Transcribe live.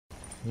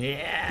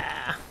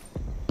Yeah.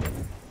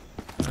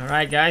 All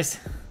right, guys.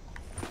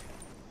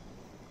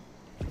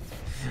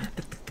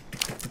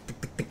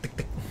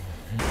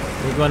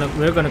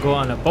 We're gonna go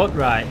on a boat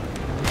ride.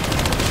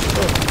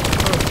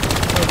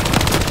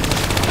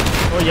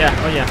 Oh yeah.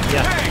 Oh yeah.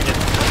 Yeah.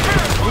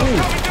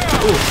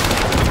 Ooh.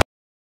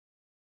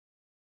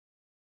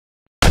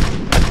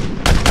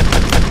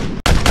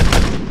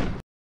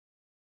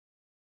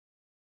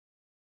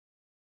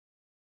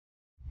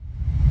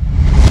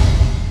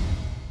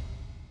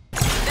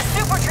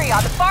 Tree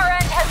on the far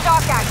end has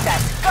dock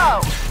access.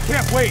 Go!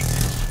 Can't wait!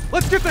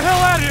 Let's get the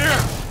hell out of here!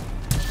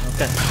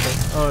 Okay.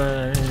 Oh,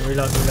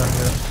 reload.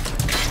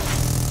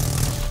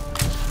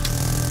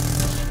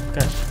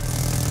 Okay.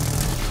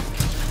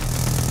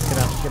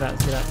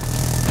 Get out.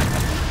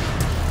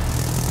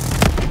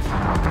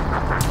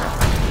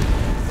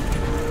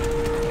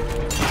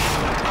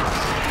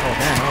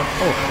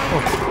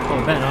 Oh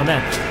man! Oh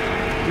man!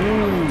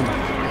 Ooh!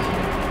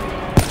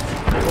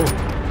 Oh!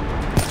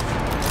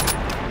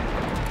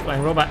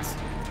 Flying robots.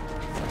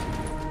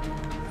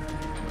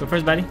 Go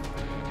first, buddy.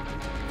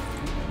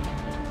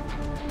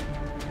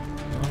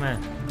 Oh man.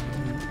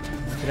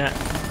 Look at that.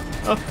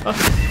 Oh.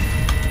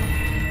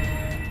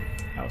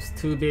 I was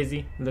too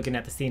busy looking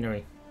at the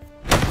scenery.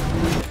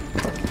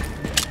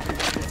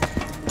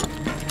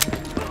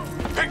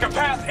 Pick a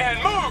path and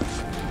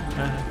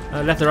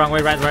move! Left the wrong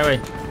way, right the right way.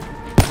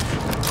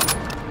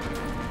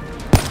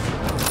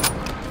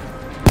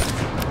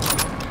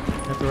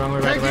 Left the wrong way,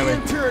 right the right way.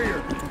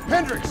 Interior.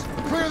 Hendricks,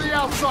 clear the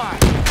outside.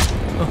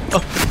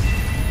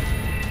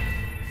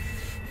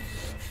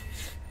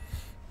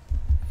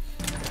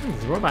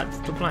 These robots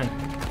still flying.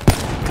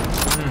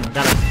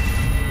 Got it.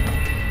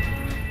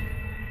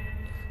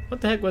 What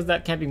the heck was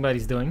that camping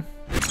buddies doing?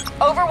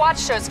 Overwatch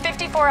shows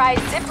 54 eyes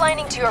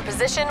ziplining to your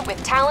position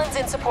with talons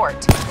in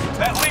support.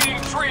 That leading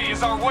tree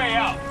is our way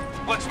out.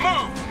 Let's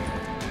move!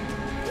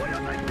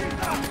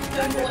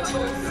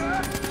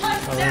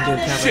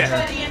 Shit!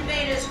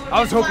 I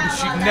was hoping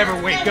she'd never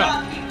wake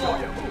up.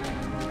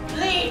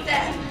 Lead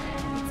them.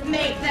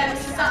 Make them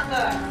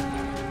suffer.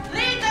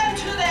 Lead them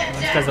to their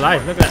This death. guy's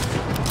alive. Look at that.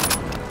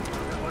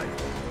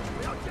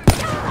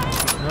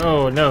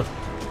 Oh no.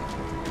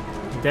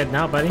 You're dead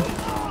now, buddy.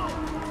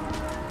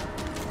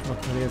 Oh, look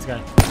at this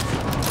guy.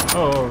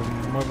 Oh,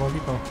 more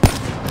people.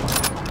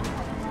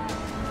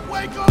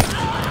 Wake up!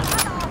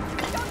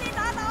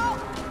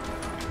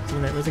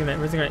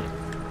 Where's the guy?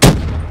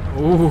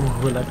 Ooh,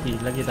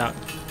 lucky duck.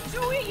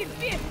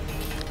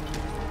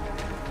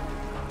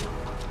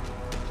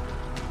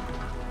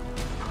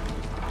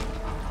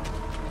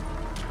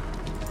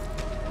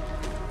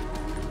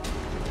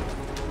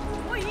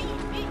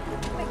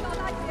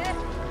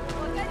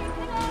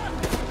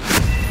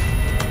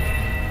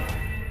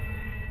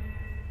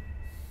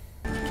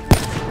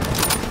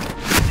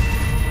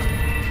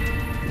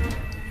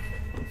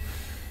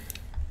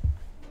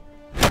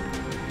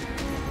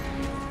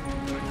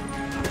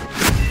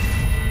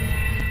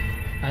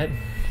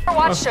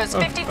 Overwatch shows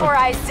 54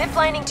 eyes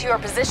ziplining to your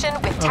position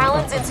with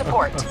talons in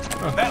support.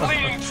 That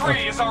leading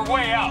tree is our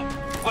way out.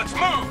 Let's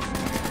move!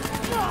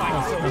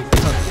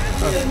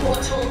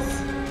 Immortals.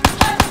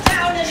 Hunt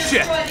down and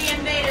Shit. destroy the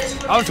invaders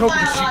who I was hoping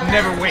defile she'd our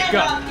never land wake and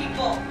up. our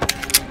people.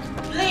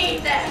 Lead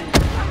them.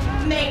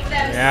 Make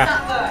them Yeah.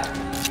 suffer.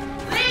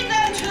 Lead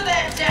them to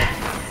their death.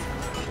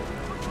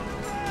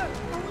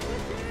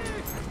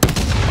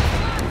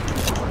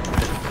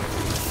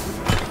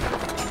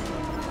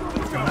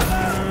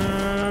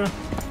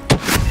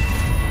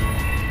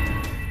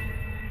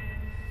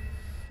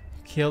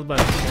 Killed by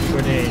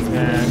grenades,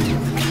 man.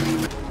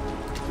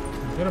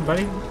 Get him,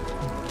 buddy.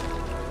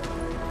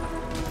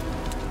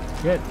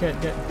 Good.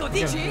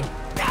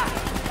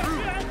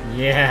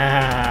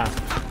 Yeah.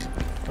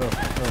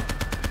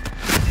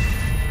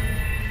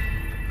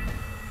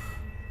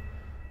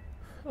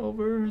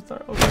 Over.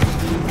 Start over.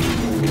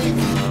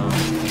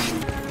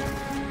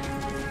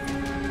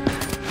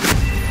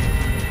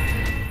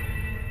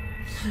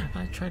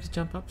 I tried to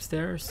jump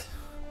upstairs.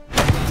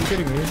 You're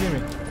kidding me.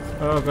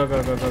 Oh, go.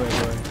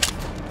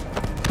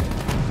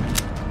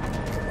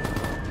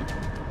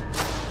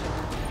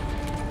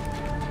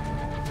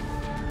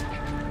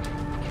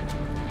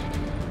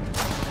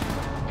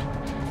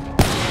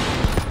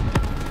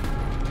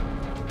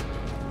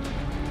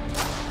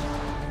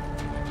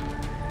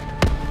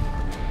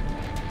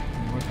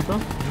 More people?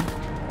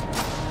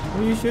 Who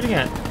are you shooting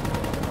at?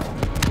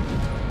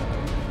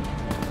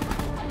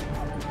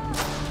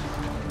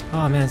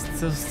 Oh man,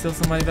 still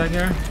somebody back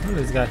here? Who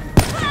is this guy?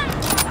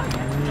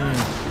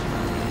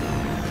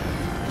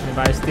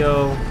 Anybody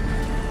still?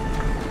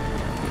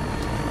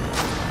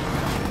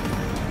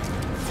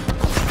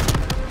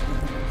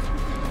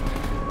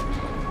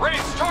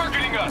 Ray's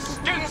targeting us!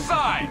 Get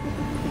inside!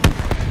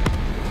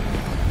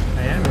 I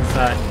am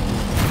inside.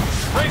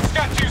 Ray's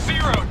got you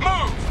zeroed!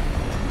 Move!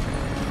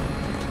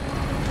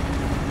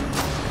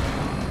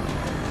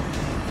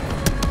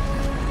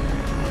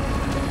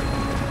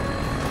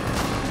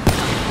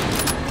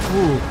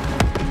 Ooh.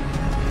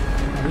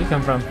 Where do you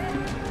come from?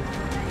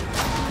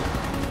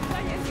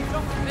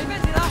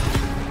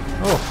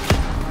 Oh.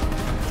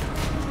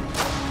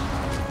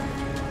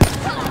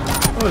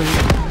 Oh.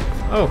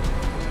 Oh.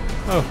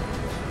 Oh.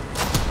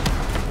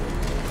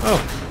 Oh.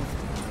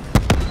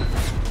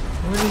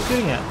 Where is he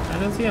shooting at? I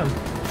don't see him.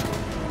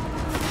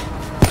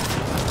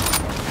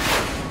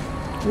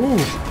 Ooh.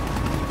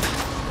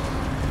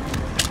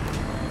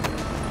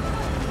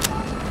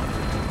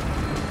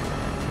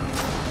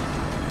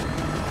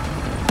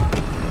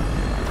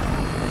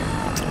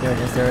 There it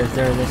is, there it is,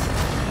 there it is.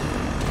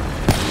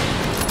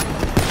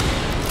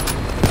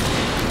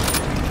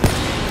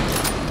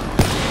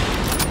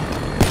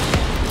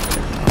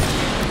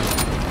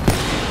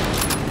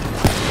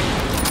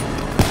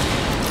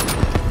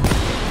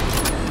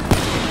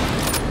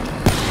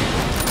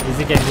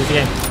 Easy game, easy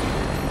game.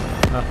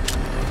 Oh.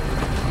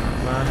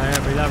 Come on, hurry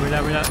up, reload,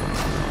 reload, reload.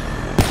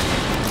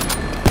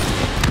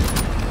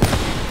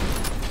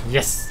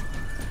 Yes!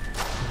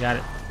 We got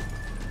it.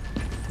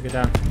 Take it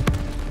down.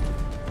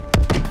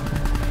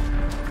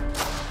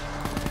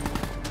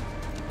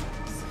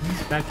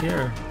 He's back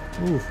here.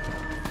 Ooh.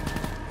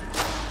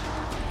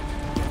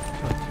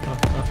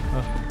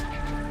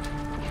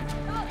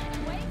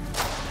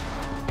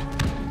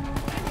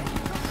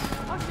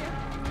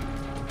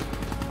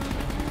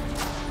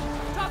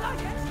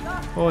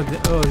 Oh,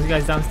 this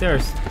guy's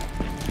downstairs.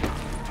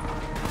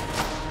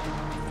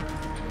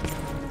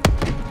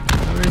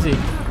 Where is he?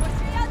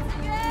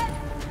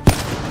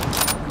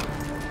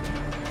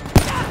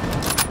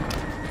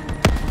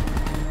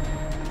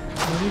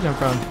 Where did he come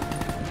from?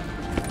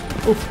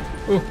 Oof,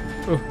 oof,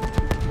 oof, oof.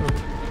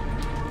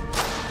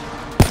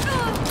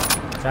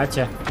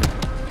 Gotcha.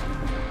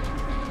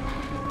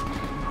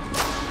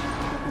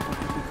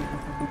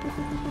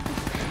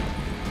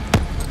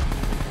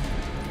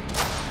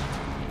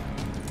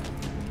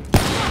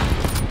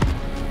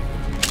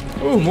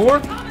 Oh, more?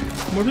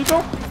 More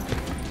people?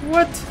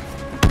 What?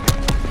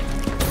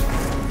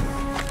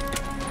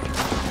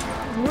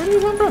 Where did he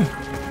come from?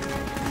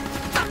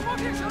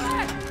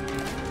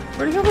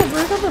 Where did he come from?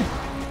 Where did he come from?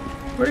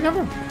 Where did he come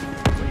from?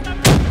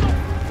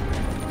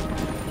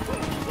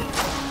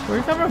 Where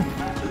did he come from?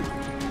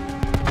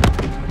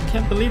 I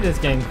can't believe this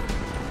game.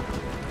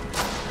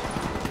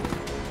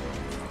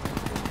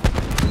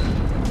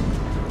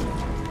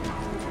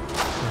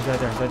 He's right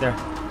there, he's right there.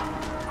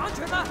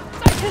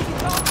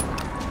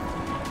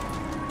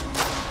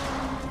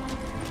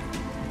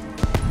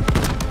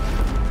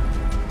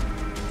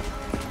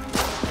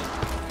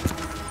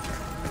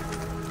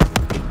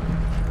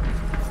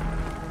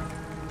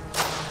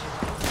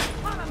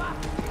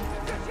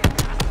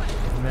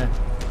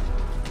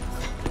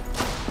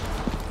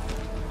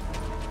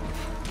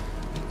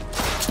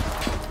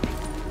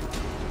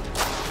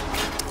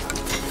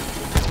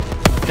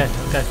 Okay,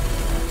 okay.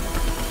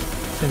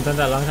 Should have done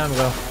that a long time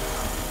ago.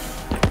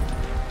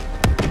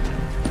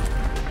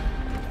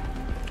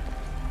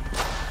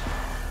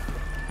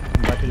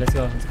 Buddy, let's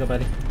go,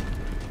 buddy.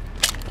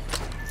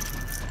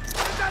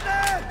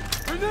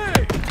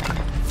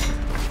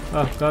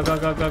 Oh, go, go,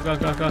 go, go, go,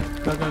 go, go, go,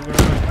 go, go, go.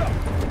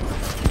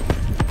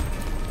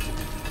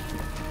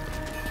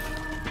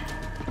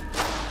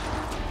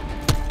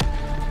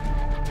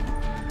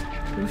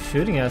 Who's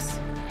shooting us?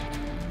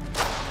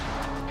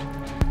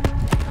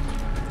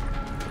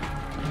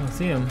 I don't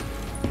see him.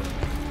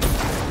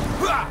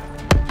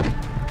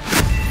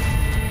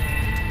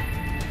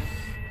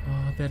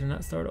 Oh, better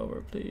not start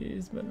over,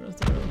 please. Better not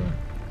start over.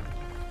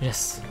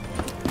 Yes.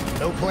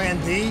 No plan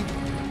D?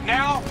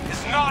 Now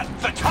is not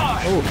the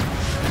time! Oh.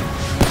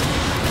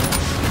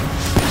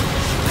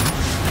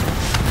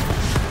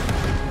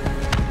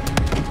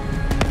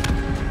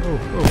 Oh,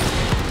 oh.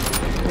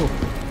 Oh.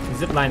 He's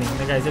ziplining.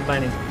 The guy's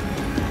ziplining.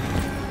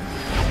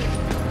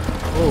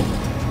 Oh.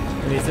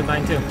 And he's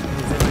ziplining too.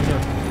 He's ziplining too.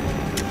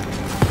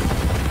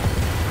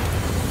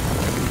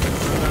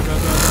 Go, go,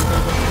 go, go, go,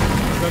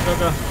 go, go, go,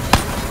 go.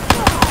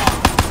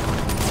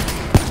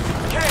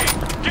 Okay,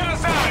 get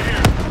us out of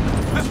here!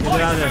 This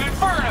place is an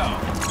inferno!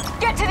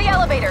 Get to the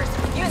elevators.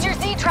 Use your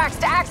Z-tracks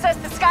to access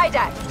the sky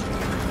deck.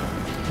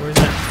 Where's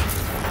that?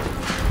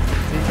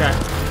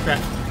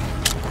 Z-track.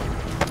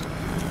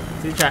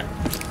 Z-track.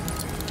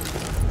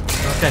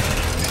 Okay.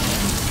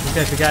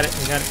 Okay, we got it.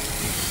 We got it.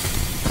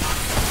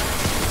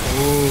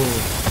 Ooh.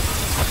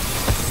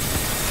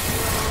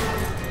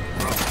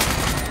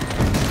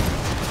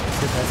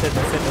 That's it.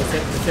 That's it. That's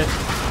it. That's it.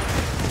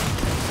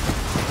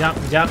 Jump.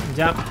 Jump.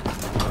 Jump.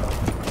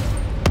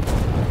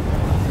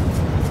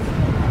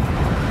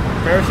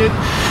 Parachute?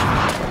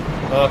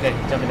 Oh, okay,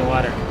 jump in the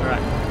water.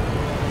 Alright.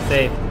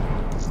 Save.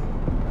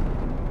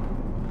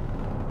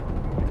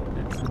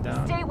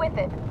 Down. Stay with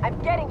it. I'm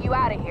getting you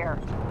out of here.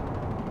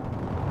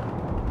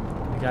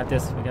 We got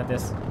this. We got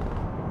this.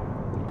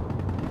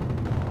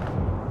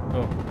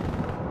 Oh.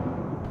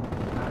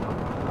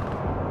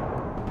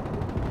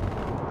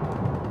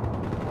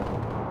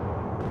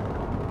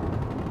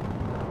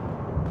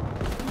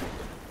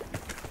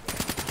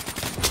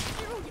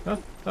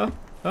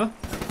 Oh.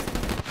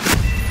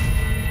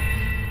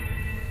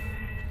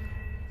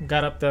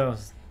 Got up the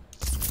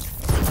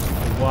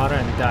water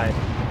and died.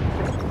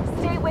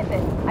 Stay with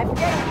it. I'm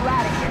getting you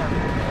out of here.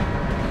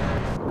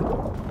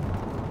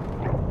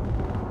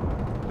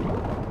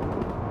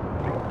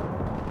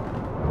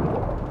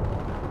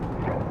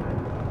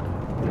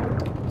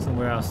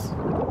 Somewhere else.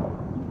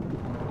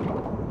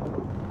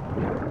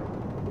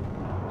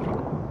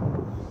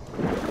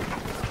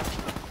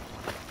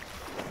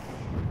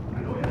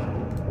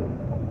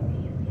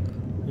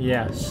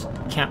 Yeah,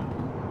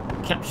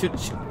 camp, shoot,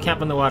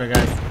 camp in the water,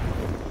 guys.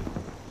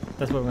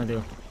 That's what we're gonna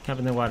do. Camp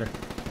in the water.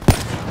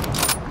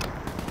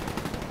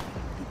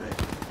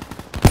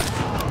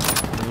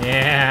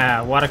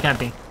 Yeah, water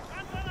camping.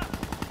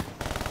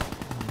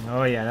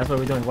 Oh yeah, that's what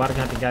we're doing. Water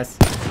camping, guys.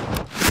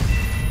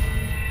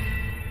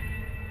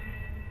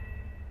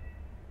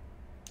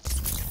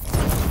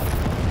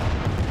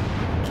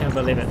 Can't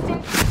believe it.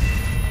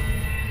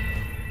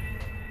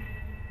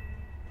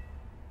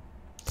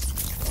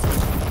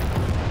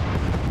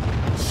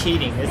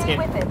 Cheating this game.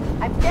 With it.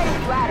 I'm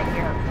getting you out of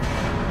here.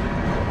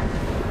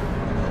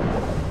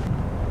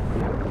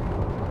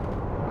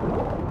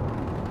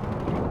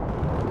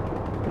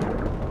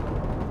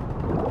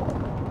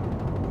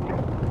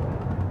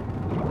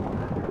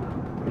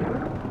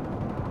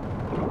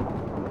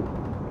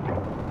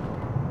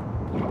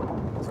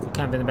 Let's go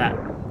camp in the back.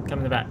 Come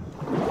in the back.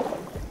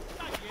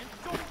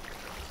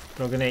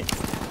 Throw a grenade.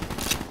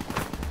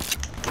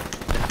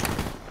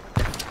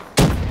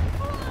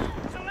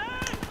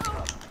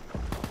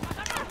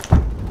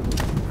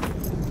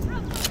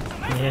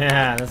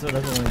 Yeah, that's what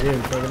I'm gonna do.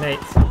 Throw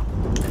grenades.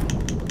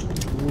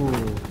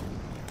 Ooh.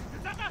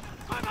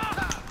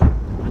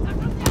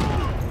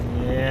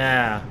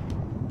 Yeah.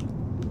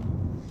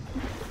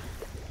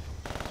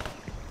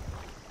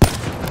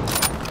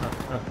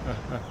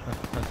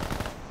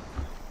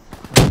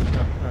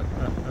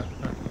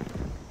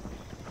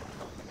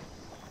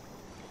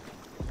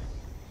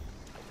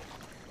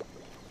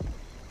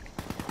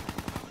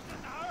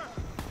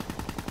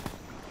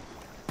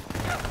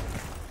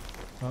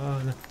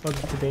 Oh no, oh,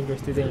 too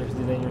dangerous, too dangerous,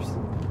 too dangerous.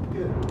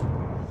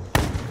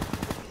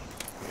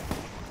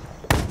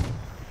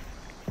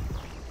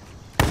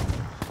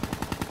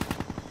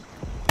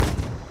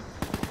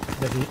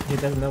 He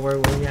doesn't know where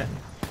we're yet.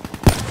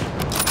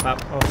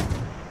 Pop, oh.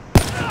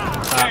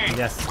 Pop,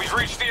 yes. We've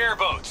reached the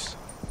airboats.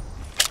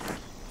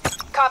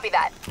 Copy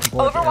that.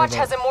 Board Overwatch airboat.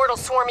 has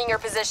Immortals swarming your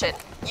position.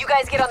 You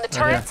guys get on the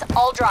turrets,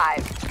 I'll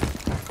drive.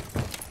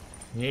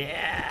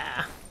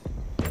 Yeah.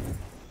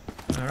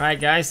 Alright,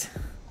 guys.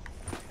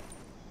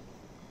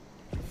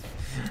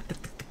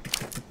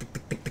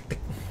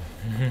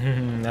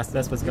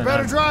 that's what's going on.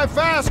 Better drive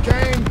fast,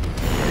 Kane.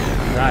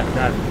 Drive.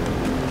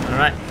 All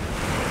right.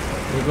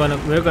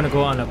 We're gonna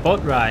go on a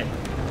boat ride.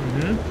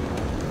 No.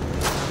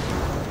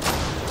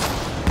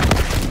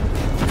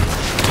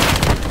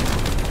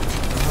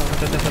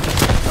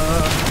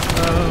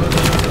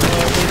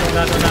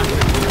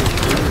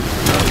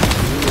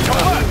 Go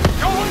on!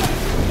 Go on!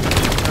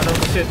 I don't know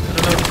the shit.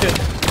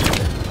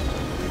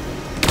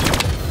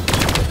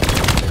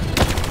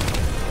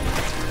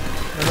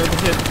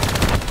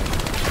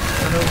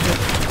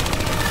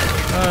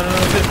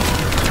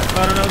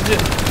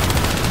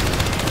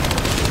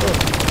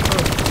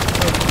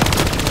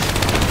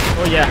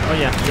 Oh yeah.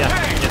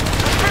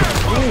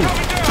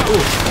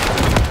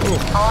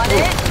 On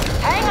it.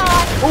 Hang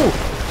on.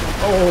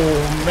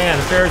 Oh man,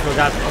 the Ferris wheel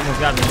almost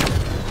got me.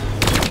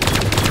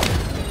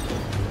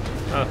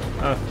 Oh.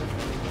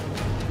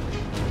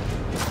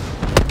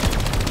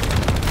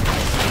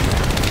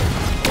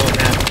 Oh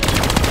man.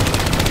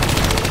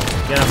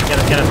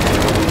 Get him.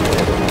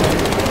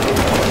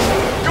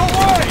 Go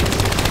right!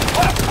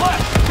 Left!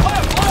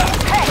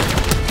 Hey,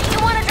 you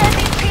want to drive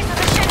these pieces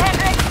of shit,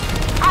 Hendrix?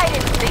 I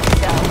didn't think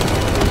so.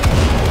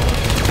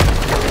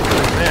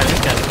 Man,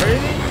 this guy's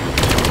crazy.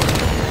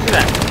 Look at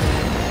that.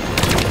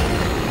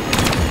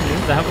 This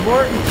is the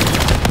hoverboard.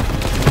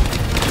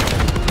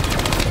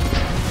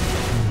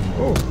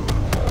 Oh.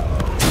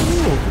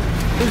 Ooh.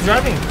 Who's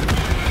driving?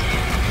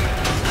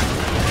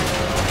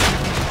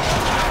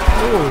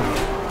 Ooh.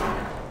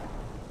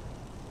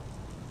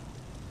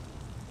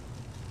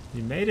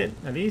 You made it,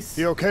 at least.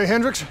 You okay,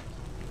 Hendrix?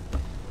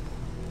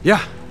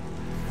 Yeah,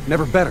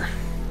 never better.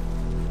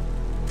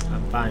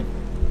 I'm fine.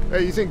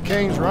 Hey, you think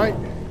Kane's right?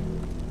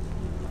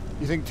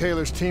 You think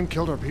Taylor's team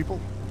killed our people?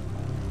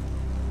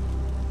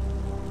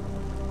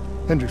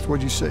 Hendrix,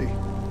 what'd you see?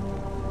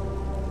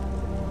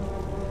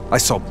 I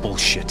saw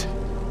bullshit.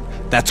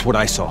 That's what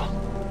I saw.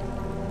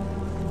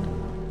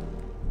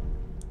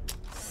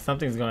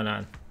 Something's going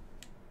on.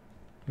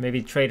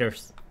 Maybe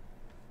traitors.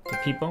 The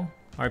people?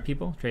 Our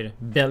people? Traitor.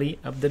 Belly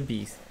of the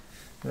beast.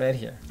 Right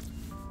here.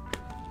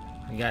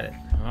 We got it.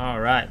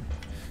 Alright.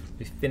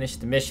 We finished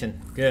the mission.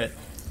 Good.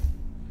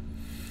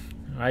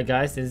 Alright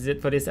guys, this is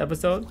it for this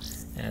episode.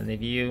 And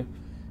if you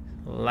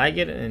like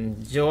it and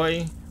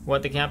enjoy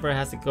what the camper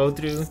has to go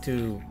through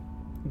to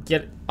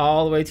get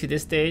all the way to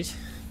this stage,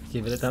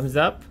 give it a thumbs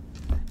up.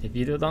 If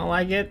you don't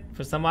like it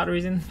for some odd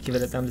reason, give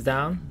it a thumbs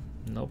down.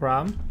 No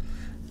problem.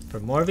 For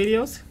more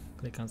videos,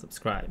 click on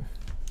subscribe.